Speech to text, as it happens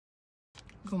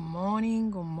Good morning,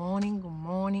 good morning, good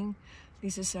morning.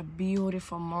 This is a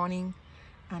beautiful morning,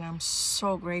 and I'm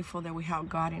so grateful that we have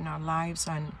God in our lives,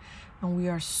 and we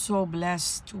are so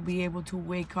blessed to be able to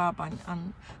wake up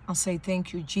and say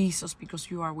thank you, Jesus,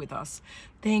 because you are with us.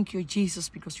 Thank you, Jesus,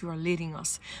 because you are leading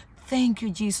us. Thank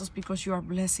you, Jesus, because you are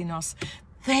blessing us.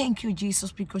 Thank you,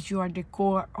 Jesus, because you are the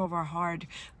core of our heart,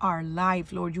 our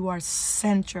life, Lord. You are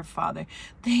center, Father.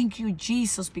 Thank you,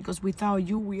 Jesus, because without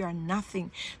you, we are nothing.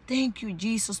 Thank you,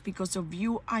 Jesus, because of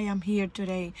you, I am here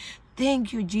today.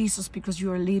 Thank you, Jesus, because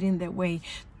you are leading the way.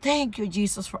 Thank you,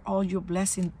 Jesus, for all your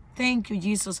blessings. Thank you,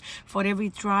 Jesus, for every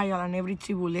trial and every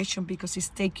tribulation, because it's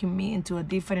taking me into a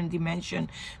different dimension.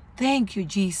 Thank you,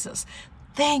 Jesus.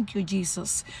 Thank you,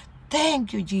 Jesus.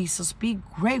 Thank you, Jesus. Be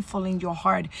grateful in your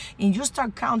heart. And you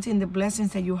start counting the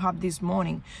blessings that you have this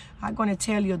morning. I'm going to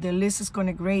tell you, the list is going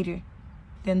to be greater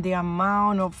than the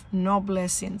amount of no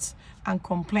blessings and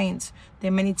complaints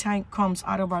that many times comes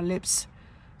out of our lips.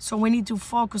 So we need to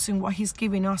focus on what he's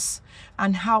giving us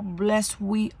and how blessed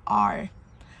we are.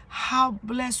 How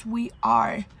blessed we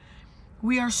are.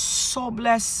 We are so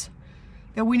blessed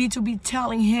that we need to be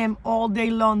telling him all day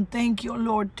long, thank you,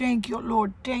 Lord, thank you,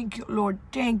 Lord, thank you, Lord,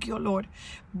 thank you, Lord.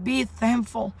 Be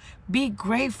thankful, be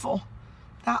grateful.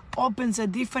 That opens a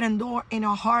different door in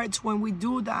our hearts when we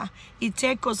do that. It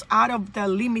takes us out of the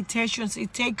limitations.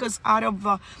 It takes us out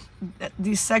of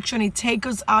deception. It takes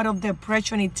us out of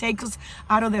depression. It takes us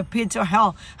out of the pit of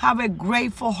hell. Have a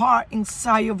grateful heart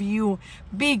inside of you.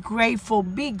 Be grateful.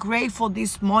 Be grateful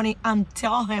this morning and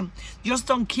tell him. Just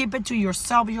don't keep it to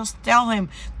yourself. Just tell him,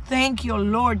 thank you,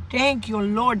 Lord. Thank you,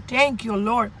 Lord. Thank you,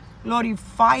 Lord.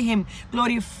 Glorify him.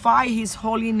 Glorify his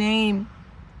holy name.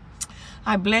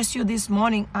 I bless you this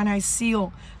morning, and I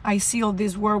seal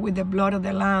this word with the blood of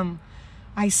the Lamb.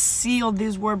 I seal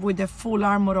this word with the full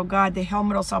armor of God, the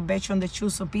helmet of salvation, the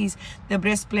shoes of peace, the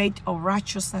breastplate of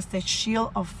righteousness, the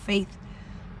shield of faith.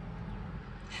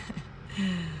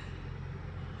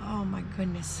 Oh my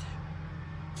goodness.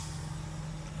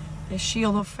 The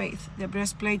shield of faith, the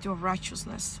breastplate of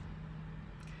righteousness,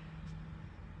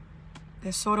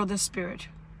 the sword of the Spirit,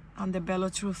 and the belt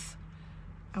of truth.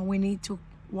 And we need to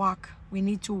walk. We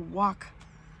need to walk.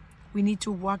 We need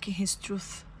to walk in his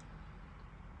truth.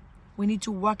 We need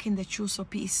to walk in the shoes of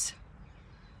peace.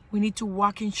 We need to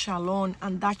walk in shalom,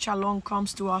 and that shalom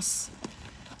comes to us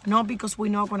not because we're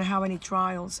not going to have any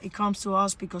trials. It comes to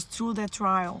us because through the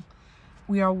trial,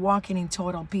 we are walking in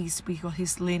total peace because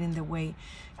he's leading the way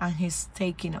and he's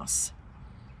taking us.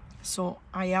 So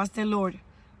I ask the Lord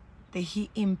that he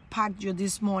impact you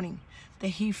this morning, that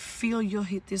he fill you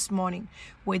this morning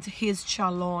with his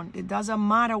shalom. It doesn't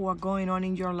matter what's going on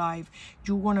in your life.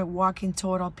 You want to walk in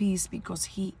total peace because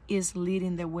he is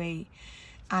leading the way.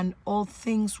 And all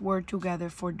things work together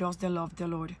for those that love the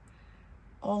Lord.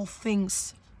 All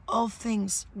things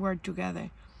work together.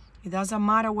 It doesn't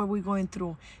matter what we're going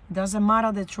through. It doesn't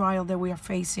matter the trial that we are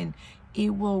facing. It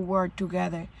will work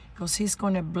together because he's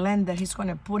going to blend it. He's going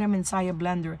to put them inside a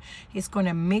blender. He's going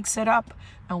to mix it up.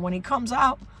 And when it comes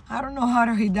out, I don't know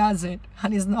how he does it.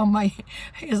 And it's not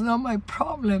my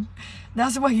problem.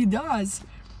 That's what he does.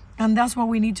 And that's why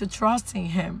we need to trust in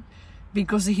him.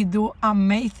 Because he do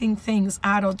amazing things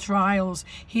out of trials.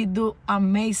 He do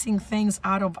amazing things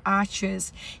out of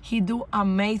ashes. He do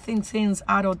amazing things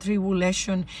out of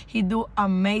tribulation. He do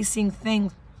amazing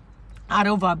things out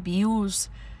of abuse.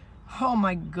 Oh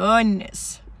my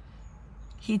goodness.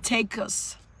 He take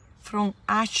us from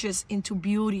ashes into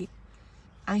beauty.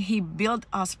 And he built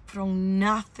us from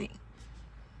nothing.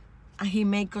 And he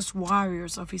make us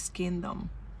warriors of his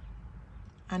kingdom.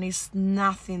 And it's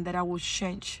nothing that I will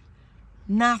change.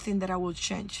 Nothing that I will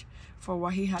change for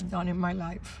what he had done in my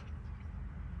life.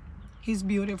 He's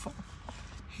beautiful.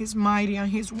 He's mighty and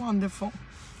he's wonderful.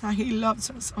 And he loves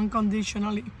us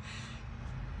unconditionally.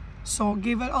 So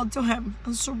give it all to him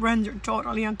and surrender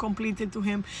totally and completely to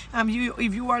him. And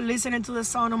if you are listening to the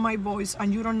sound of my voice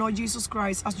and you don't know Jesus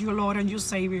Christ as your Lord and your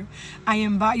Savior, I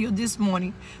invite you this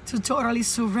morning to totally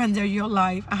surrender your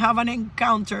life and have an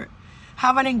encounter.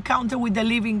 Have an encounter with the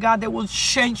living God that will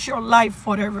change your life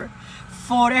forever.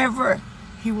 Forever,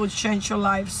 he will change your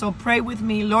life. So pray with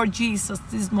me, Lord Jesus,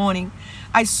 this morning.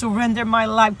 I surrender my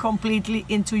life completely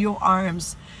into your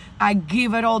arms. I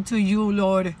give it all to you,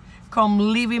 Lord. Come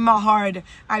live in my heart.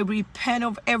 I repent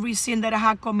of every sin that I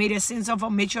have committed, sins of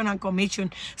omission and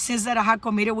commission, sins that I have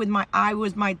committed with my eye,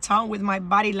 with my tongue, with my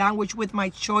body language, with my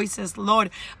choices. Lord,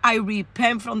 I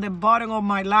repent from the bottom of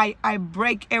my life. I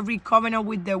break every covenant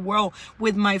with the world,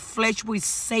 with my flesh, with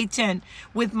Satan,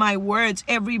 with my words,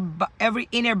 every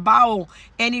inner bowel,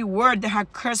 any word that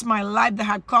had cursed my life, that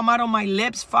had come out of my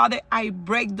lips. Father, I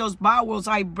break those bowels.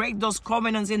 I break those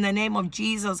covenants in the name of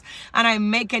Jesus. And I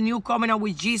make a new covenant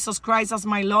with Jesus Christ as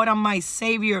my Lord and my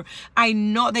Savior. I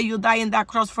know that you died in that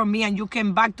cross for me and you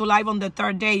came back to life on the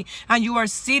third day. And you are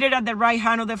seated at the right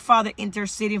hand of the Father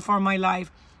interceding for my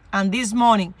life. And this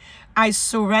morning, I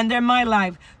surrender my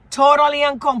life totally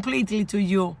and completely to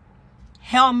you.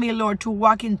 Help me, Lord, to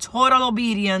walk in total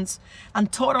obedience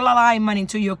and total alignment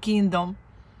into your kingdom.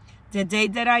 The day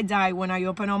that I die, when I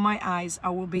open up my eyes, I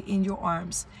will be in your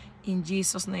arms. In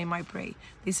Jesus' name I pray.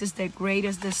 This is the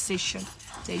greatest decision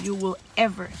that you will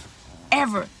ever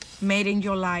made in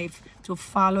your life, to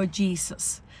follow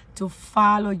Jesus, to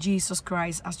follow Jesus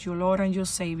Christ as your Lord and your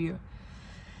Savior.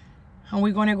 And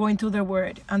we're going to go into the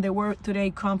word. And the word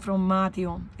today comes from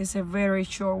Matthew. It's a very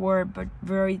short word, but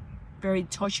very, very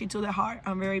touchy to the heart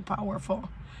and very powerful.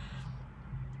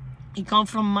 It comes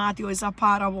from Matthew. It's a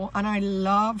parable. And I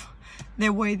love the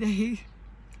way that he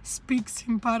speaks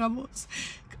in parables.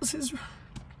 Because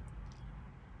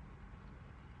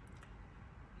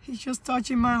he's just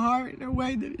touching my heart in a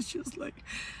way that it's just like,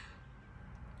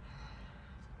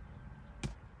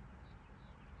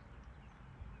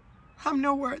 I have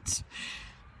no words.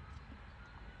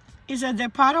 It's at the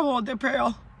parable of the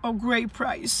pearl of great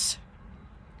price.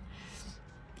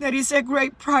 There is a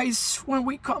great price when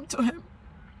we come to him.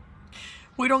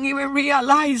 We don't even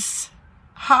realize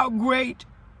how great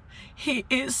he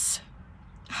is,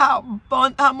 how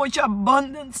much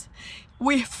abundance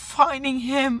we find in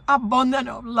him. Abundant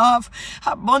of love,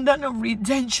 abundant of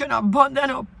redemption,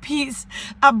 abundant of peace,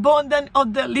 abundant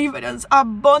of deliverance,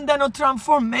 abundant of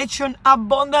transformation,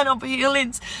 abundant of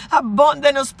healings,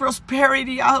 abundant of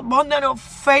prosperity, abundant of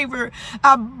favor,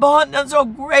 abundance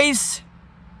of grace.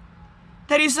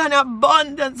 There is an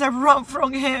abundance that runs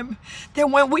from him. That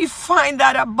when we find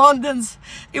that abundance,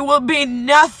 it will be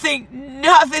nothing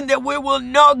that we will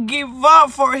not give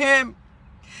up for him.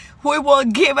 We will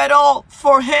give it all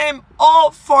for him,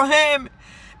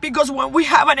 Because when we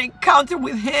have an encounter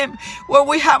with him, when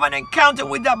we have an encounter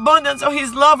with the abundance of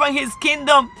his love and his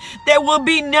kingdom, there will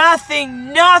be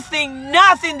nothing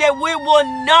that we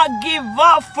will not give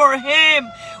up for him.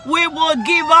 We will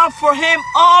give up for him,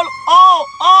 all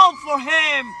for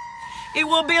him. It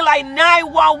will be like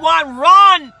 911,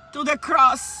 run to the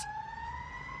cross.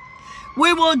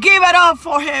 We will give it all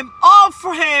for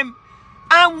him,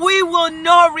 and we will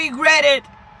not regret it,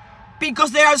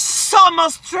 because there are so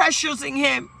much treasures in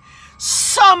him,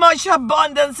 so much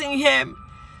abundance in him,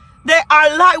 that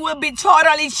our life will be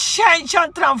totally changed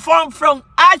and transformed from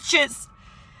ashes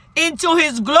into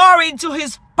his glory, into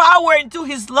his power, into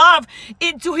his love,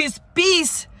 into his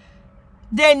peace.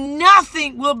 Then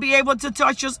nothing will be able to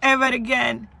touch us ever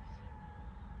again.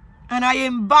 And I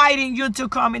am inviting you to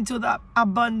come into that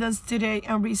abundance today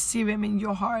and receive him in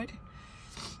your heart.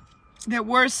 The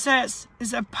word says,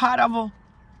 it's a parable.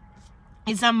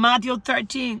 It's in Matthew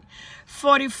 13,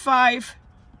 45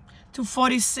 to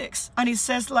 46. And it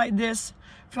says like this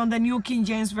from the New King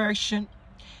James Version.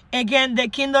 Again, the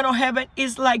kingdom of heaven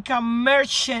is like a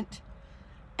merchant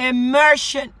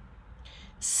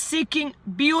seeking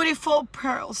beautiful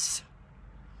pearls.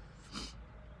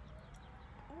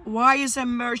 Why is a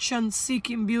merchant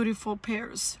seeking beautiful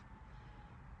pearls?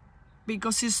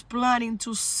 Because he's planning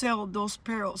to sell those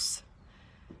pearls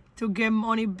to get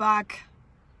money back,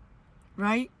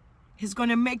 right? He's going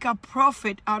to make a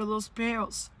profit out of those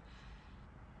pearls.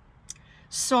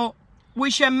 So,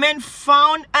 which a man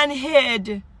found and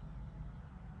hid.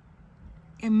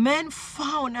 A man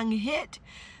found and hid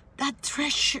that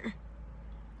treasure.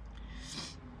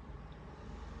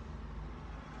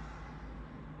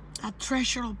 A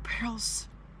treasure of pearls.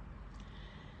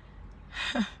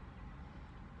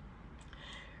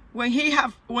 When he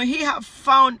have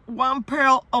found one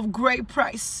pearl of great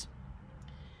price.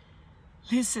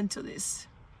 Listen to this.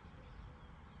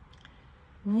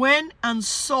 Went and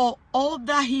sold all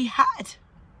that he had.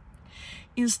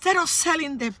 Instead of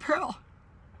selling the pearl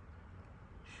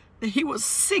that he was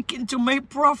seeking to make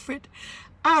profit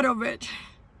out of it,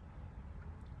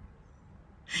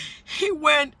 he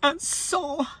went and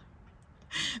sold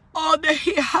all that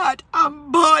he had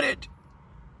and bought it.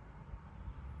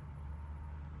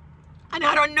 And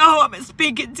I don't know who I'm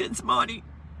speaking to this morning,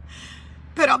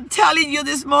 but I'm telling you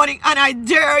this morning, and I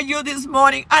dare you this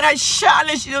morning, and I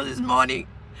challenge you this morning,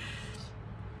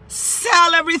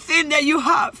 Sell everything that you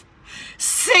have.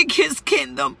 Seek his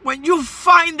kingdom. When you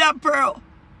find that pearl,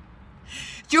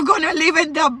 you're going to live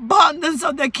in the abundance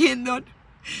of the kingdom.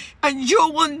 And you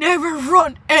will never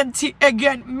run empty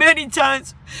again. Many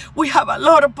times we have a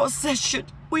lot of possession.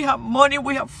 We have money.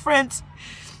 We have friends.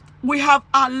 We have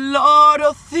a lot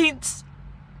of things.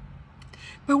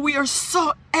 But we are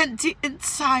so empty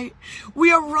inside.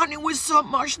 We are running with so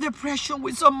much depression,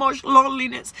 with so much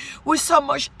loneliness, with so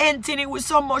much emptiness, with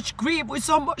so much grief, with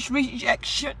so much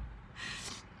rejection.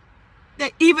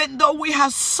 That even though we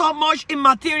have so much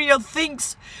immaterial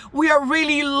things, we are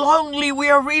really lonely, we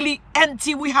are really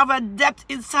empty. We have a depth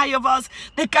inside of us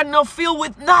that cannot fill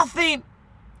with nothing.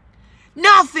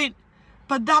 Nothing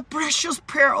but that precious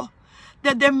pearl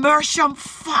that the merchant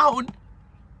found.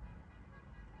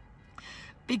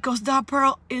 Because that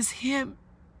pearl is him.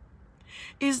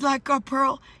 It's like a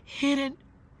pearl hidden.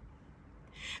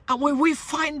 And when we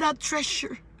find that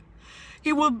treasure,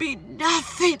 it will be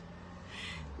nothing.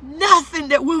 Nothing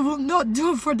that we will not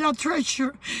do for that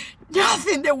treasure.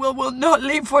 Nothing that we will not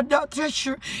leave for that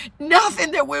treasure.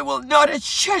 Nothing that we will not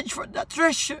exchange for that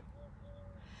treasure.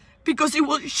 Because it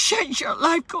will change your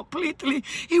life completely.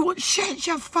 It will change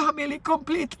your family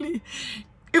completely.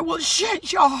 It will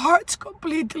change your hearts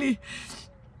completely.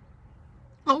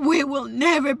 And we will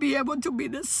never be able to be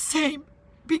the same.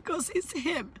 Because it's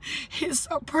him. He's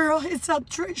a pearl. He's a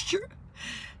treasure.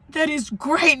 There is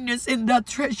greatness in that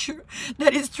treasure.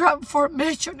 There is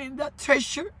transformation in that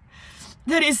treasure.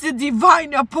 There is a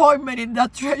divine appointment in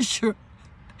that treasure.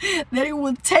 That it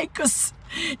will take us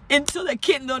into the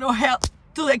kingdom of hell,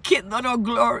 to the kingdom of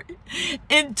glory,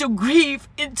 into grief,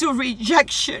 into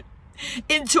rejection,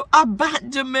 into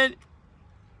abandonment,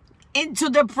 into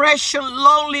depression,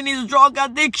 loneliness, drug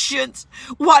addictions,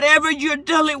 whatever you're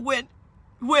dealing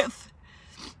with,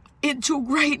 into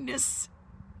greatness,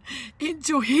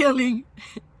 into healing,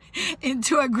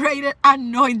 into a greater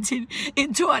anointing,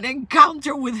 into an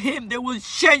encounter with him that will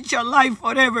change your life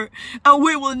forever. And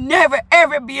we will never,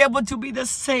 ever be able to be the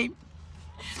same.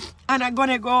 And I'm going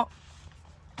to go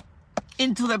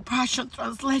into the Passion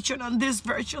Translation, and this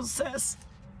version says,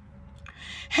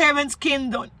 heaven's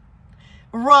kingdom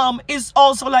realm is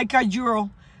also like a jewel,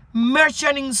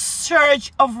 merchant in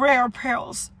search of rare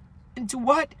pearls. Into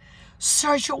what?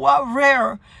 Search of what?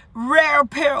 Rare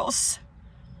pearls.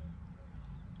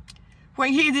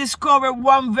 When he discovered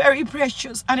one very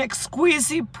precious and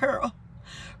exquisite pearl.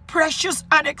 Precious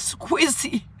and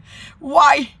exquisite.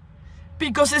 Why?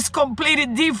 Because it's completely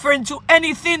different to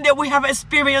anything that we have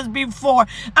experienced before.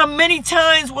 And many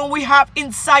times when we have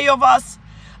inside of us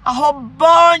a whole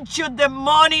bunch of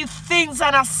demonic things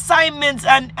and assignments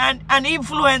and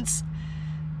influence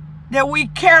that we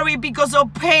carry because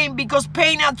of pain, because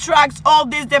pain attracts all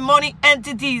these demonic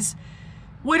entities.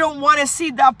 We don't want to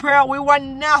see that pearl. We want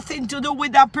nothing to do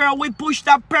with that pearl. We push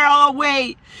that pearl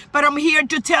away. But I'm here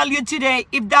to tell you today,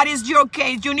 if that is your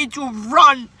case, you need to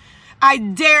run. I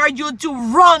dare you to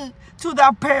run to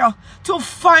that pearl, to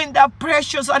find that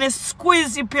precious and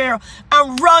exquisite pearl,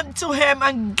 and run to him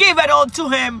and give it all to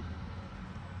him.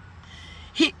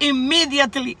 He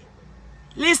immediately,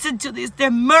 listen to this, the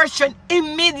merchant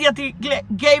immediately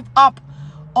gave up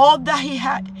all that he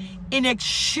had in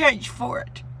exchange for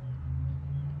it.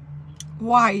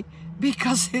 Why?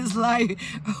 Because his life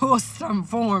was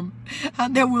transformed.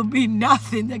 And there will be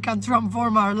nothing that can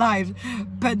transform our lives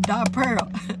but that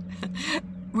pearl,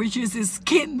 which is his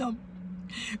kingdom,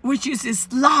 which is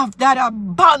his love, that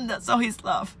abundance of his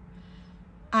love.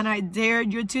 And I dare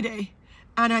you today,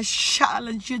 and I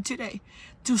challenge you today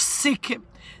to seek him.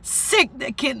 Seek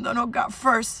the kingdom of God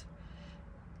first.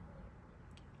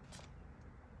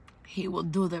 He will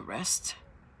do the rest.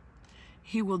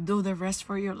 He will do the rest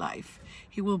for your life.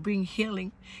 He will bring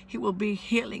healing. He will bring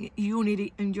healing,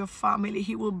 unity in your family.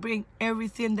 He will bring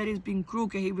everything that has been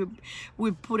crooked. He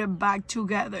will put it back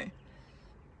together.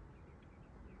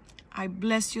 I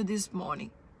bless you this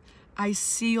morning. I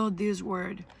seal this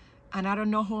word. And I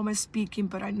don't know who I'm speaking,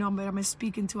 but I know that I'm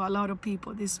speaking to a lot of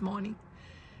people this morning.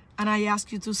 And I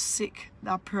ask you to seek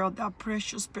that pearl, that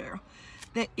precious pearl,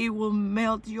 that it will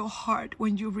melt your heart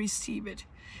when you receive it.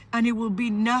 And it will be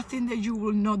nothing that you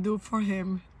will not do for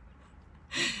him.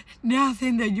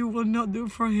 Nothing that you will not do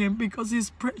for him, because he's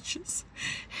precious.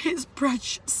 He's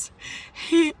precious.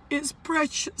 He is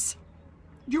precious.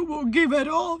 You will give it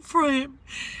all for him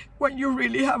when you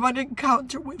really have an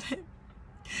encounter with him.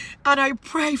 And I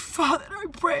pray, Father, I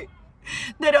pray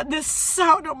that at the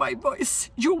sound of my voice,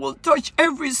 you will touch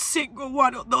every single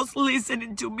one of those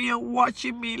listening to me and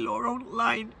watching me, Lord,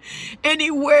 online.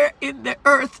 Anywhere in the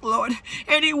earth, Lord.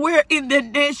 Anywhere in the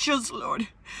nations, Lord.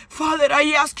 Father,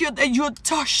 I ask you that you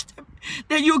touch them.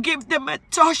 That you give them a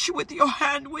touch with your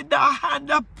hand, with that hand,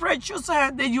 that precious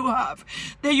hand that you have.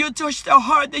 That you touch their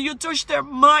heart, that you touch their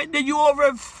mind, that you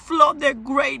overflow the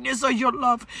greatness of your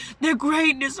love, the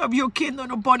greatness of your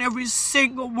kingdom upon every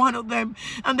single one of them.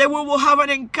 And that we will have an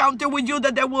encounter with you,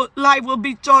 that their life will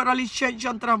be totally changed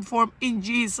and transformed in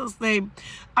Jesus' name.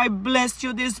 I bless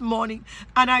you this morning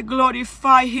and I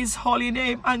glorify his holy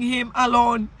name and him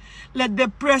alone. Let the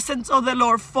presence of the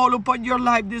Lord fall upon your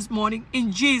life this morning.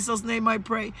 In Jesus' name I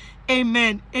pray.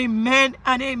 Amen. Amen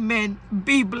and amen.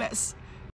 Be blessed.